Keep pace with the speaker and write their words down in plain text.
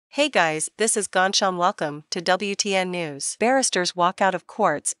Hey guys, this is Ghanshyam. Welcome to WTN News. Barristers walk out of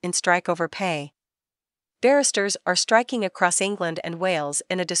courts in strike over pay. Barristers are striking across England and Wales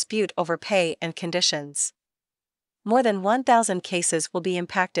in a dispute over pay and conditions. More than 1,000 cases will be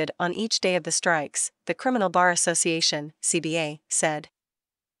impacted on each day of the strikes, the Criminal Bar Association, CBA, said.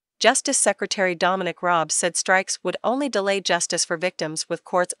 Justice Secretary Dominic Raab said strikes would only delay justice for victims, with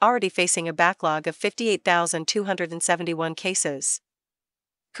courts already facing a backlog of 58,271 cases.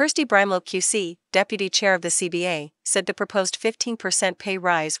 Kirsty Brimelow QC, deputy chair of the CBA, said the proposed 15% pay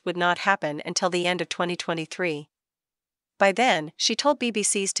rise would not happen until the end of 2023. By then, she told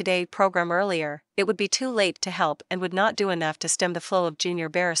BBC's Today program earlier, it would be too late to help and would not do enough to stem the flow of junior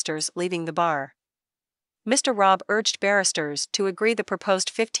barristers leaving the bar. Mr. Raab urged barristers to agree the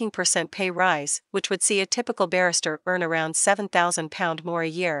proposed 15% pay rise, which would see a typical barrister earn around £7,000 more a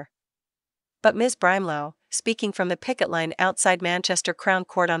year. But Ms. Brimelow, speaking from the picket line outside Manchester Crown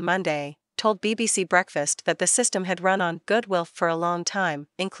Court on Monday, told BBC Breakfast that the system had run on goodwill for a long time,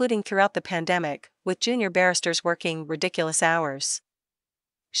 including throughout the pandemic, with junior barristers working ridiculous hours.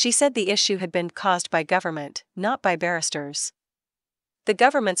 She said the issue had been caused by government, not by barristers. The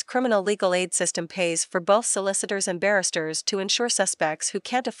government's criminal legal aid system pays for both solicitors and barristers to ensure suspects who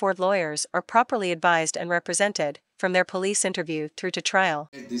can't afford lawyers are properly advised and represented, from their police interview through to trial.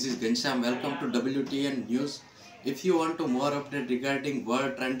 This is Ghanshyam. Welcome to WTN News. If you want to more update regarding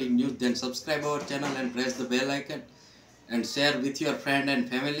world trending news, then subscribe our channel and press the bell icon and share with your friend and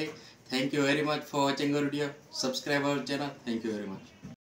family. Thank you very much for watching our video. Subscribe our channel. Thank you very much.